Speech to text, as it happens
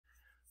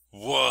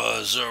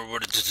Was or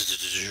what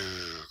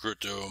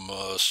crypto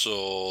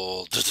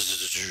muscle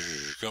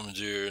coming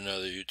to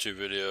another YouTube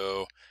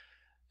video.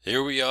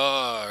 Here we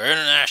are,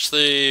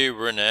 internationally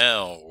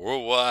renowned,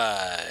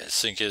 worldwide.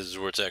 Think is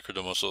where it's at,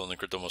 Crypto Muscle and the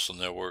Crypto Muscle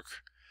Network.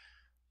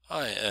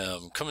 I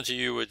am coming to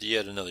you with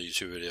yet another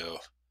YouTube video.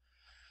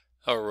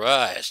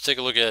 Alright, let's take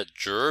a look at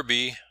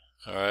Gerbi.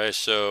 Alright,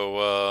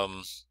 so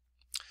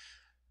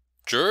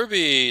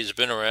Gerbi's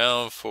been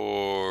around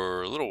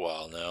for a little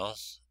while now,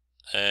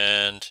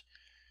 and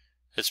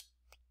it's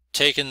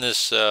taken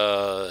this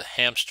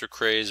hamster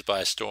craze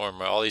by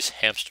storm. All these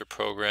hamster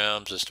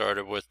programs that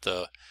started with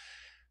the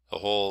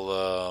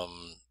whole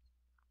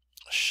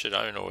shit,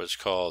 I don't know what it's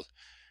called.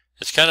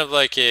 It's kind of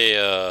like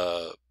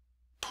a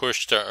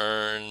push to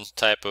earn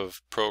type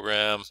of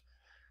program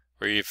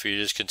where if you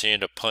just continue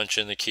to punch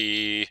in the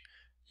key,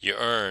 you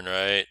earn,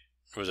 right?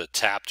 Was it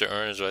tap to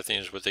earn is what I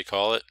think is what they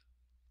call it.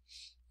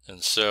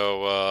 And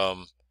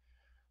so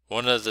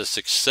one of the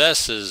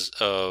successes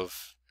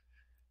of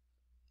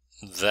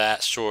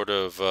that sort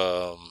of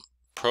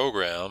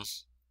program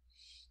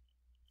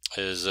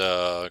is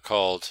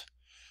called,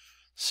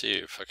 let's see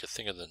if I could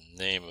think of the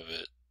name of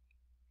it.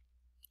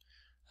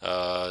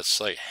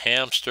 It's like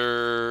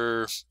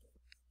Hamster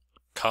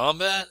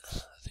Combat, I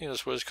think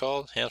that's what it's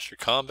called, Hamster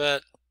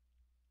Combat.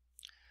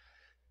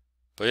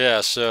 But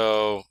yeah,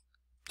 so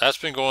that's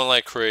been going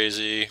like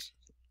crazy.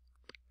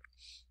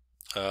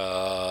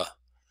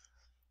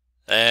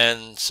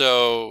 And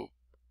so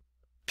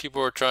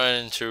people are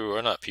trying to,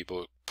 or not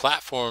people,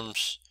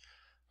 platforms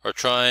are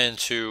trying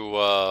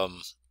to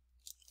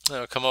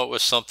come up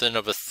with something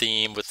of a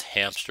theme with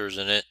hamsters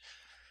in it,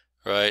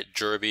 right?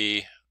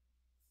 Gerbi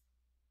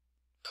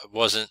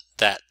wasn't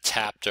that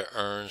tap to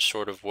earn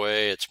sort of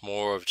way. It's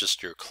more of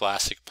just your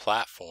classic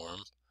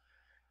platform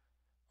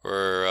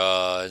where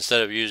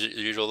instead of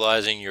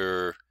utilizing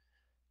your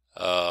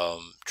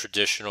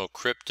traditional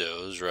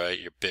cryptos, right,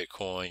 your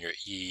Bitcoin, your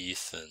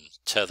ETH, and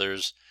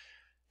Tethers,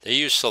 they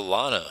use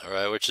Solana,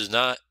 right, which is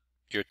not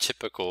your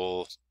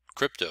typical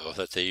crypto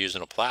that they use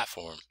in a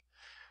platform.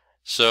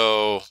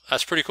 So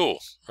that's pretty cool,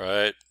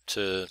 right,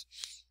 to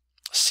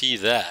see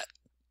that.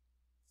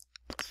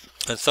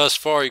 And thus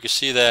far, you can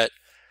see that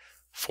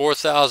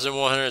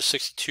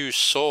 4,162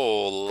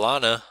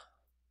 Solana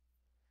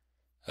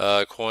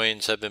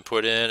coins have been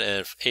put in,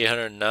 and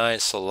 809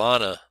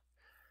 Solana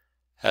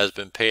has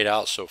been paid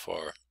out so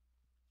far.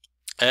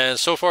 And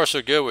so far,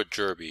 so good with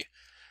Gerbi.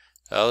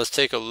 Let's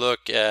take a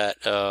look at,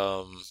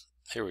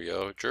 here we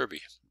go,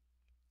 Gerbi.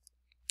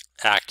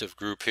 Active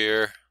group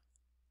here.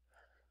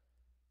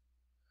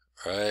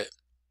 Right,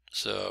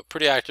 so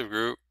pretty active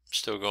group,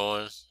 still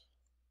going.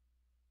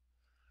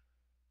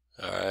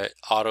 Alright,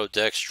 auto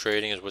dex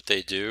trading is what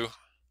they do.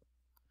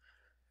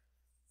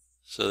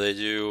 So they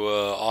do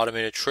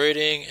automated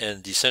trading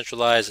and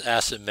decentralized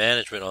asset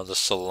management on the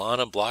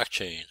Solana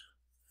blockchain.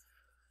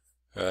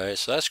 Alright,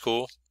 so that's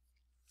cool.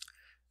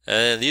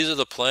 And these are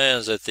the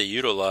plans that they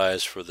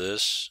utilize for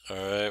this,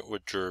 alright,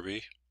 with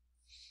Gerbi.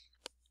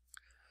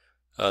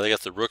 They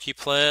got the rookie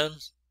plan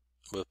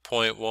with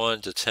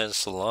 0.1 to 10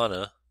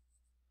 Solana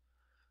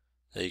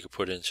that you can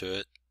put into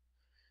it.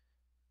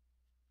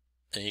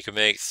 And you can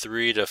make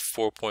 3 to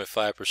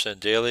 4.5%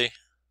 daily.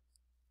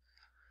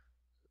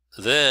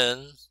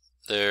 Then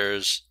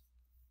there's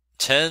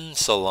 10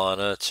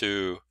 Solana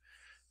to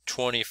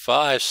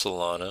 25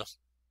 Solana.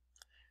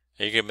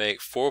 And you can make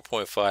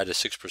 4.5 to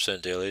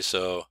 6% daily.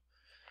 So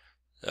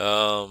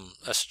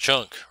that's a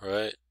chunk,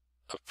 right,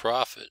 of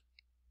profit.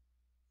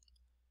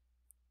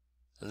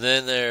 And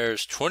then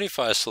there's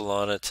 25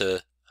 Solana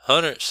to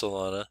 100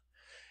 Solana.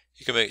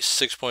 You can make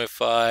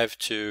 6.5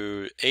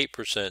 to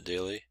 8%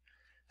 daily.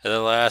 And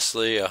then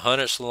lastly,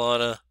 100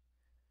 Solana,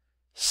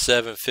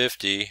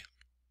 750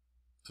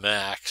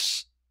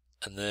 max.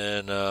 And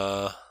then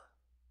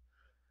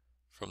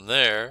from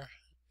there,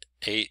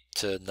 8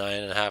 to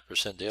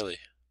 9.5% daily.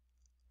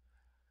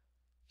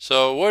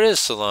 So what is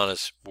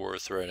Solana's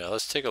worth right now?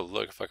 Let's take a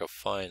look if I can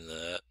find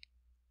that.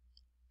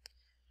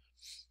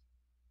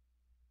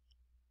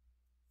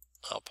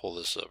 I'll pull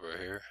this up right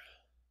here.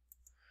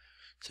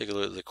 Take a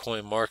look at the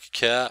coin market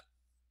cap.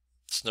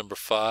 It's number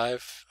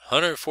 5,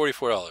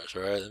 $144.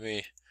 All right, let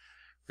me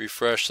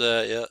refresh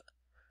that. Yep,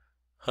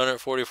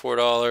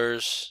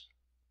 $144.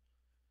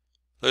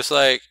 Looks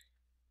like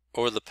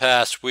over the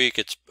past week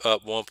it's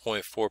up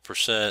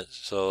 1.4%.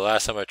 So the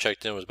last time I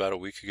checked in was about a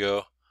week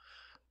ago.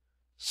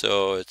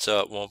 So it's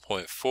up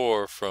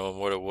 1.4 from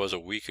what it was a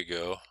week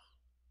ago.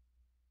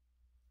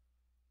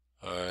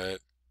 All right,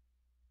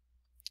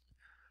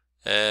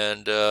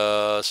 and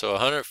so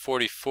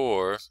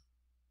 144.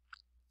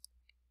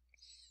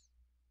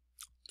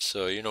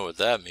 So you know what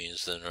that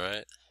means then,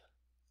 right?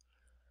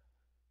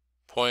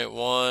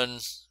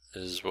 0.1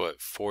 is what,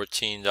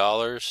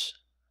 $14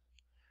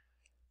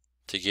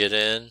 to get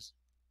in,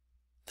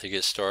 to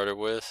get started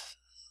with,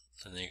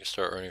 and then you can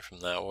start earning from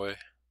that way.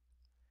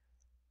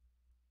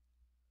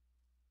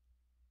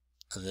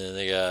 And then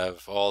they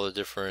have all the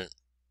different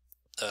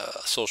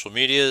social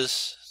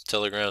medias.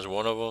 Telegram's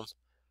one of them,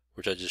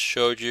 which I just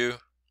showed you.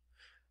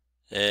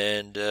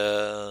 And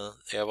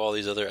they have all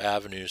these other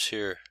avenues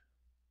here.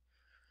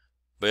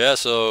 But yeah,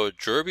 so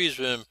Gerbi's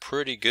been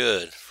pretty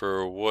good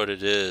for what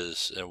it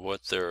is and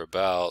what they're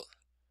about.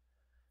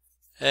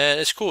 And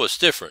it's cool, it's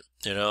different,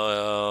 you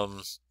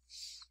know.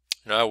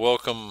 I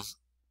welcome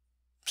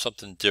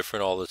something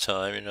different all the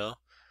time, you know.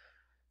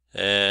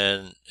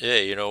 And yeah,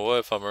 you know what?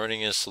 If I'm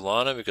earning in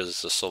Solana because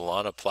it's a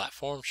Solana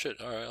platform,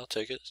 shit, all right, I'll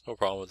take it. No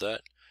problem with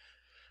that.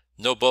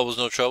 No bubbles,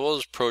 no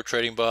troubles. Pro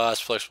trading bots,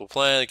 flexible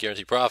plan,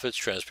 guaranteed profits,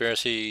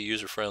 transparency,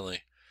 user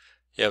friendly.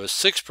 You have a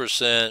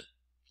 6%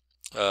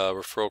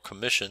 referral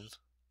commission.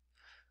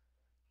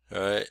 All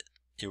right,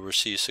 you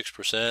receive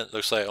 6%.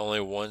 Looks like only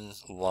one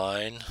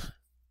line,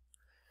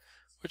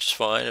 which is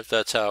fine if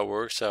that's how it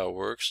works.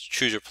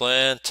 Choose your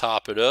plan,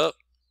 top it up,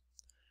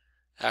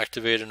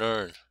 activate and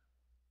earn.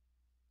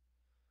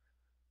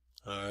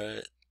 All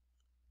right.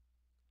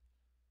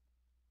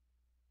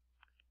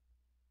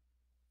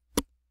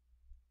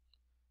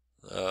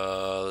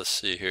 Let's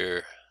see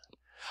here.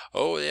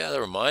 Oh yeah,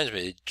 that reminds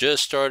me. They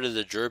just started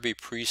the Gerbi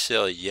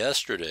pre-sale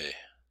yesterday.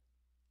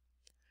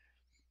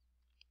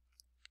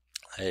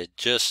 They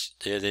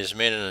just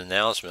made an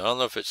announcement. I don't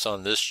know if it's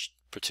on this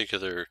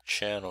particular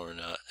channel or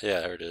not.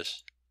 Yeah, there it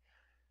is.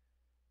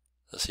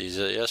 Let's see, is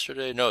it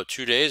yesterday? No,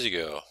 2 days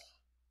ago.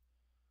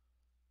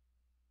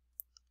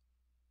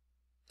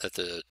 That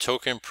the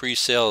token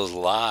pre-sale is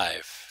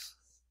live.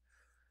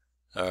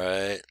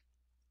 Alright.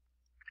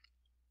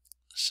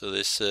 So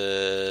they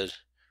said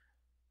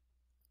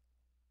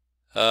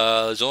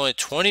there's only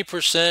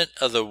 20%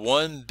 of the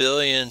 1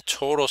 billion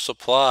total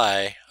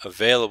supply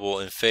available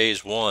in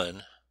phase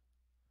 1.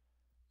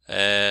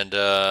 And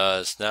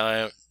it's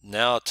now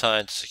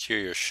time to secure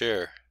your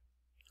share.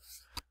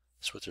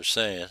 That's what they're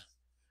saying.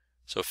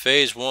 So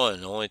phase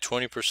 1, only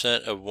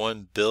 20% of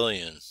 1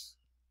 billion.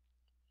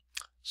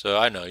 So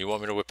I know you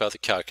want me to whip out the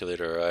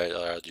calculator, alright?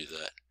 I'll do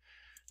that.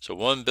 So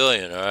 1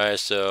 billion, alright?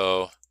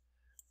 So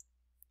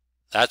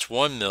that's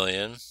 1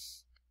 million.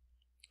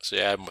 So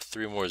you add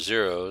 3 more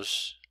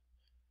zeros.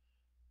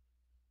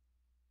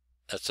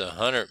 That's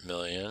 100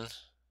 million.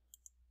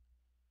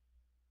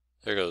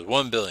 There goes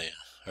 1 billion.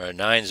 Alright,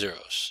 9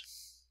 zeros.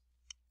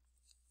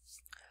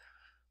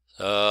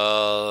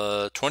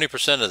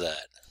 20% of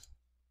that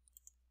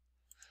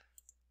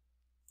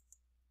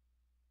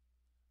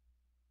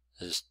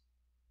is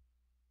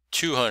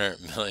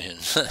 200 million.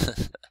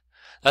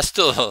 That's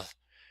still,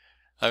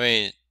 I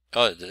mean,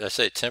 oh, did I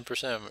say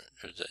 10%?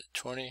 Or is that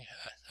 20?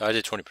 Oh, I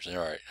did 20%.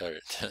 All right.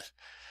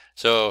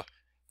 So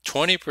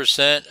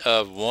 20%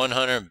 of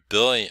 100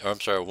 billion, or I'm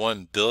sorry,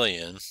 1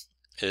 billion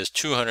is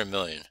 200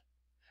 million.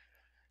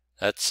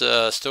 That's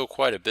still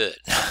quite a bit.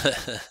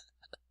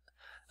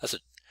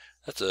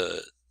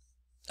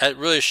 That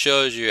really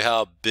shows you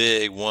how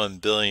big 1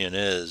 billion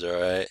is, all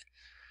right?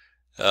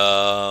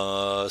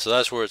 So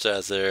that's where it's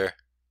at there.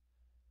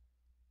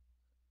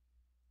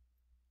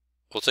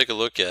 We'll take a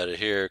look at it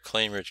here.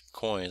 Claim your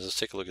coins. Let's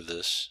take a look at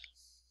this.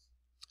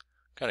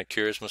 Kind of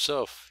curious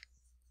myself.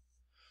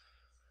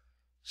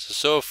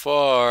 So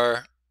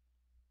far,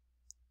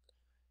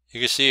 you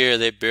can see here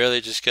they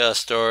barely just got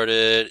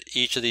started.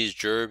 Each of these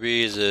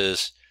Gerbis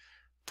is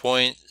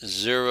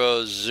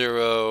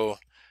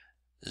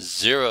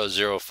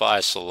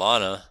 0.00005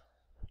 Solana.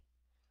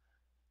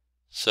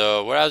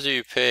 So what happens if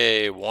you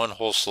pay one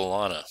whole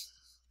Solana?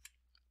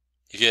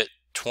 You get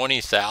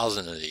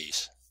 20,000 of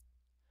these.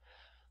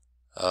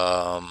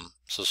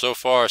 So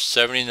far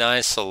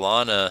 79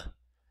 Solana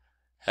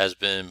has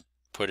been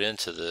put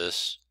into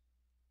this.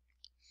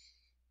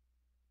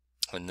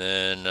 And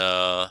then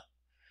so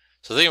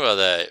think about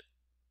that.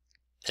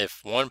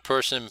 If one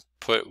person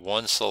put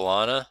 1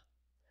 Solana,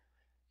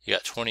 you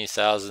got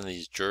 20,000 of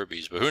these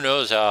Gerbis. But who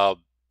knows how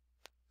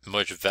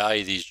much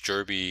value these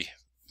Gerbi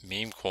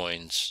meme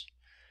coins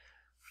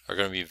are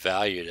going to be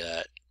valued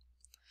at.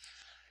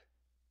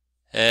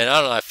 And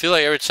I don't know, I feel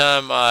like every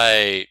time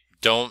I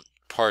don't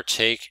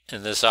partake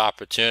in this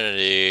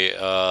opportunity,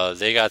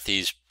 they got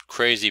these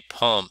crazy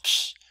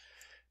pumps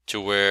to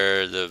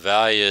where the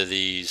value of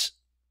these,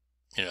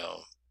 you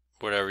know,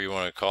 whatever you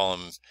want to call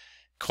them,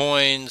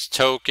 coins,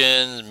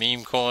 tokens,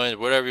 meme coins,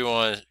 whatever you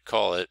want to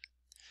call it,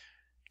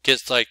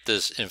 gets like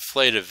this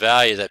inflated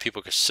value that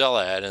people could sell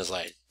at, and it's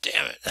like,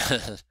 damn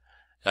it.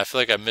 I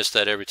feel like I miss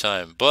that every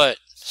time, but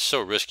it's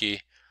so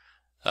risky.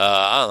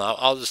 I don't know,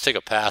 I'll just take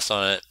a pass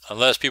on it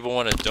unless people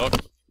want to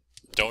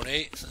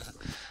donate.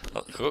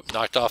 Oop,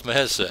 knocked off my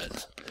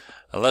headset.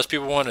 Unless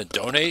people want to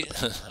donate,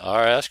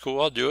 alright, that's cool,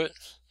 I'll do it.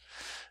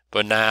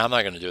 But nah, I'm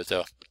not going to do it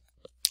though.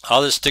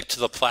 I'll just stick to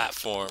the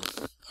platform.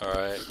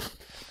 Alright.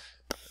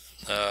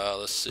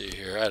 Let's see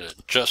here. I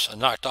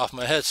knocked off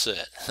my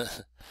headset.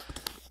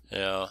 You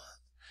know,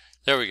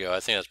 there we go. I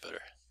think that's better.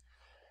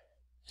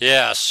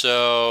 Yeah,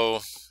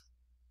 so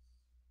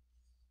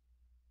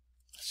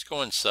let's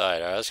go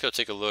inside. All right, let's go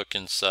take a look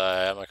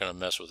inside. I'm not going to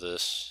mess with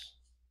this.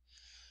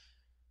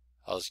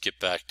 I'll just get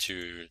back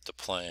to the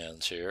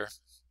plans here.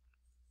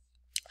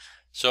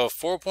 So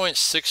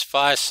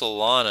 4.65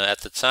 Solana,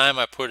 at the time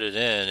I put it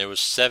in, it was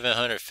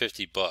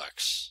 750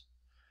 bucks.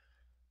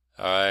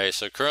 Alright,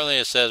 so currently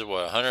it says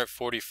what,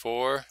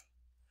 144?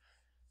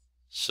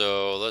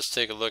 So let's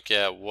take a look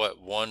at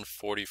what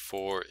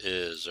 144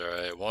 is.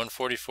 Alright,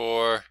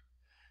 144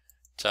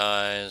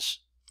 times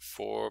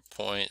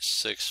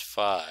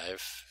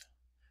 4.65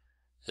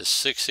 is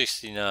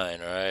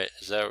 669. Alright,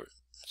 is that,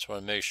 just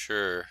want to make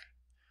sure.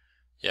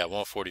 Yeah,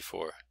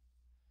 144.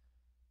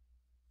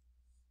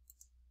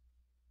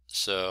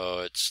 So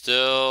it's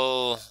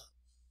still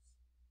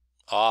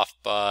off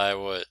by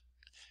what,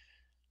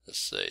 let's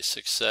say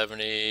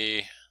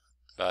 670,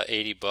 about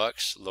 80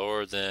 bucks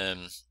lower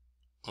than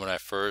when I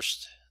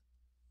first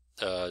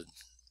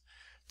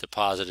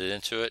deposited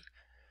into it.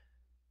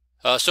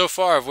 So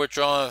far I've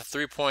withdrawn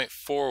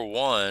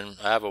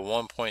 3.41. I have a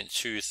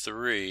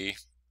 1.23,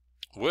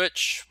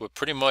 which would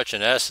pretty much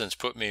in essence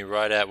put me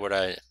right at what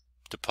I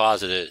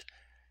deposited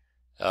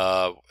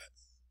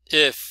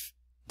if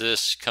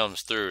this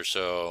comes through.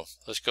 So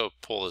let's go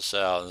pull this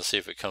out and see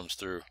if it comes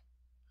through.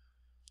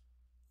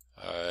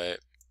 Alright,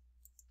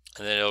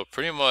 and then it'll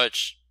pretty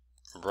much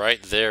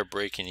right there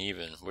breaking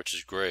even, which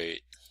is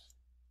great.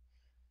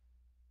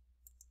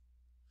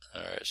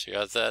 Alright, so you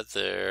got that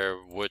there,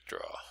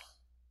 withdraw.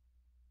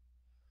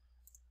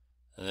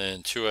 And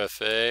then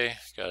 2FA,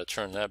 gotta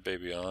turn that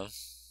baby on.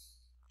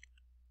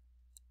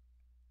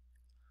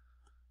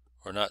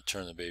 Or not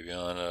turn the baby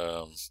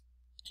on,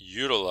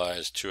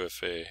 utilize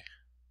 2FA.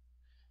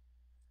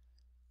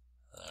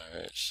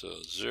 Alright,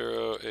 so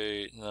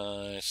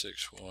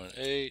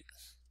 089618.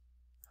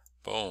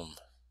 Boom.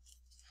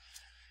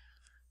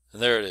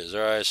 And there it is.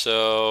 Alright,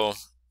 so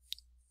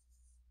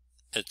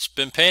it's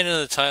been paid in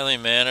a timely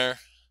manner,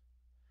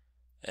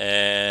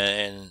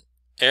 and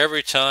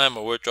every time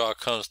a withdrawal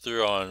comes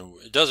through on,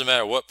 it doesn't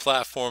matter what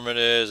platform it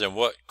is and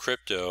what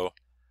crypto,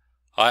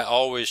 I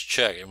always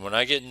check. And when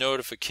I get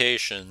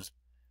notifications,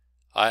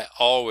 I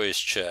always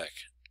check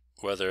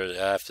whether I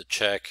have to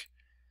check,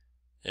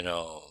 you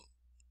know,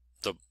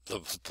 the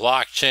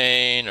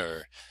blockchain,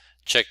 or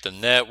check the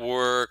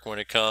network when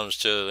it comes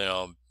to, you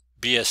know,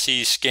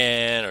 BSC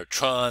scan or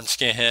Tron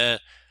scan,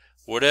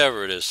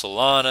 whatever it is,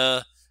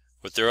 Solana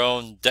with their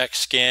own DEX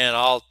scan,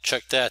 I'll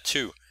check that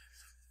too,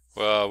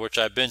 which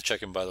I've been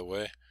checking, by the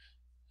way.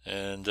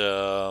 And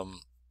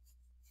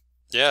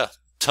yeah,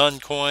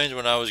 ton coins,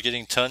 when I was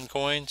getting ton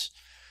coins,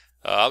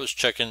 I was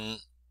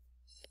checking,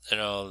 you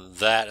know,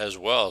 that as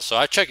well. So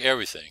I check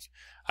everything.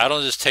 I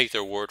don't just take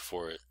their word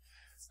for it.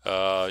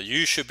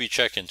 You should be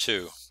checking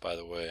too, by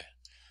the way.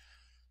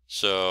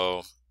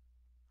 So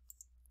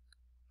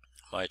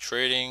my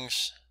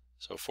tradings,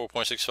 so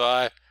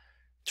 4.65,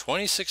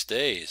 26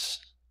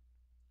 days.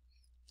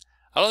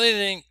 I don't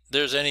even think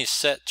there's any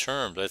set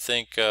terms. I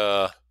think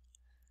you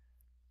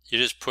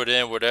just put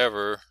in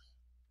whatever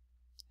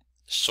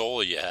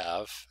SOL you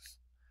have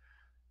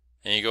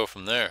and you go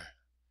from there.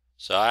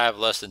 So I have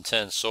less than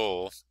 10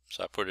 SOL,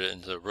 so I put it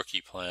into the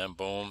rookie plan.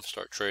 Boom,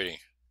 start trading.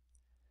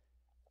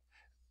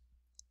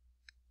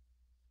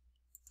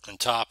 And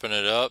topping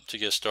it up to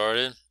get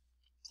started,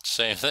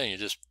 same thing. You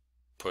just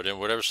put in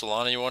whatever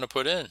Solana you want to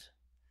put in.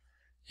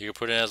 You can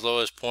put in as low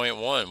as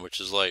 0.1, which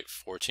is like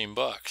 14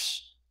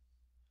 bucks.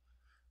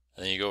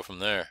 And then you go from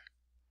there.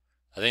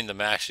 I think the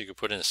max you could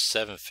put in is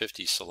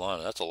 750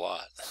 Solana. That's a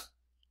lot.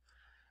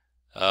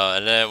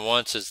 And then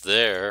once it's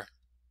there,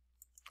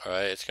 all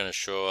right, it's going to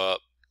show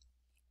up,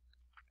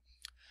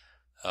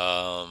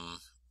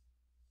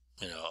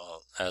 you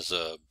know, as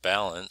a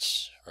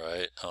balance,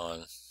 right,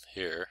 on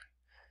here.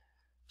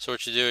 So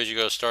what you do is you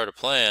go start a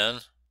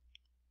plan,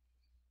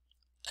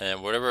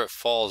 and whatever it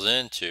falls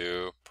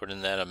into, put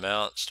in that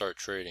amount, start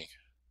trading.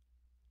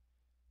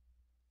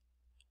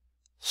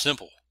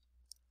 Simple.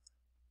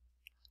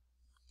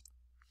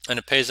 And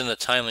it pays in a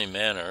timely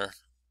manner,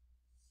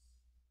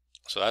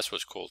 so that's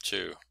what's cool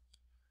too.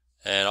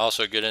 And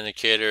also a good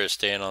indicator is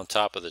staying on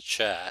top of the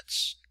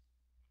chats.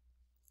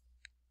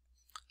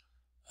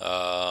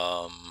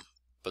 But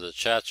the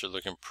chats are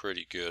looking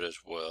pretty good as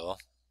well.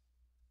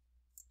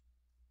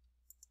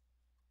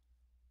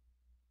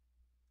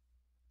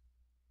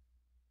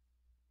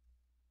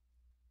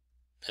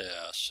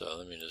 Yeah, so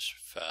let me just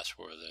fast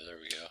forward there. There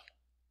we go.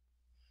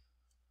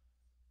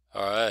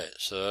 Alright,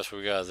 so that's what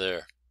we got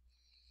there.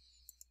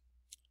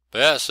 But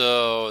yeah,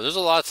 so there's a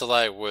lot to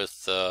like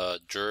with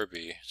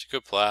Gerbi. It's a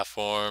good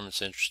platform.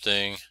 It's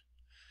interesting.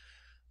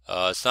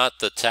 It's not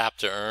the tap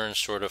to earn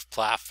sort of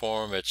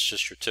platform. It's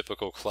just your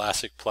typical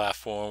classic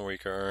platform where you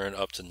can earn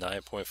up to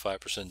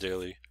 9.5%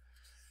 daily.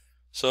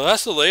 So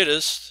that's the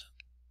latest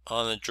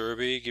on the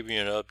Gerbi, giving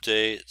you an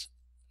update.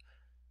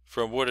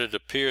 From what it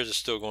appears, it's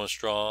still going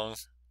strong.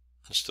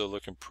 It's still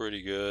looking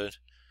pretty good.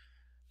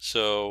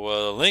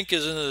 So the link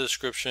is in the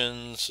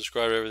description.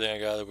 Subscribe to everything I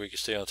got, that we can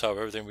stay on top of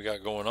everything we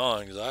got going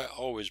on, because I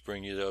always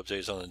bring you the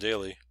updates on the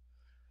daily.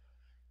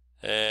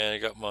 And I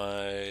got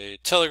my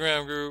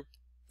Telegram group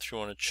if you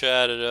want to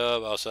chat it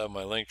up. I also have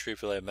my link tree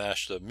for like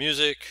mashed up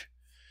music.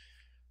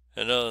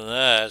 And other than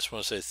that, I just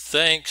want to say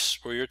thanks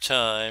for your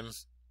time,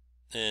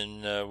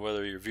 in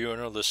whether you're viewing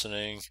or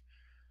listening.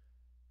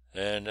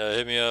 And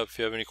hit me up if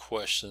you have any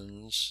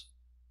questions.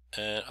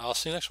 And I'll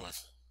see you next one.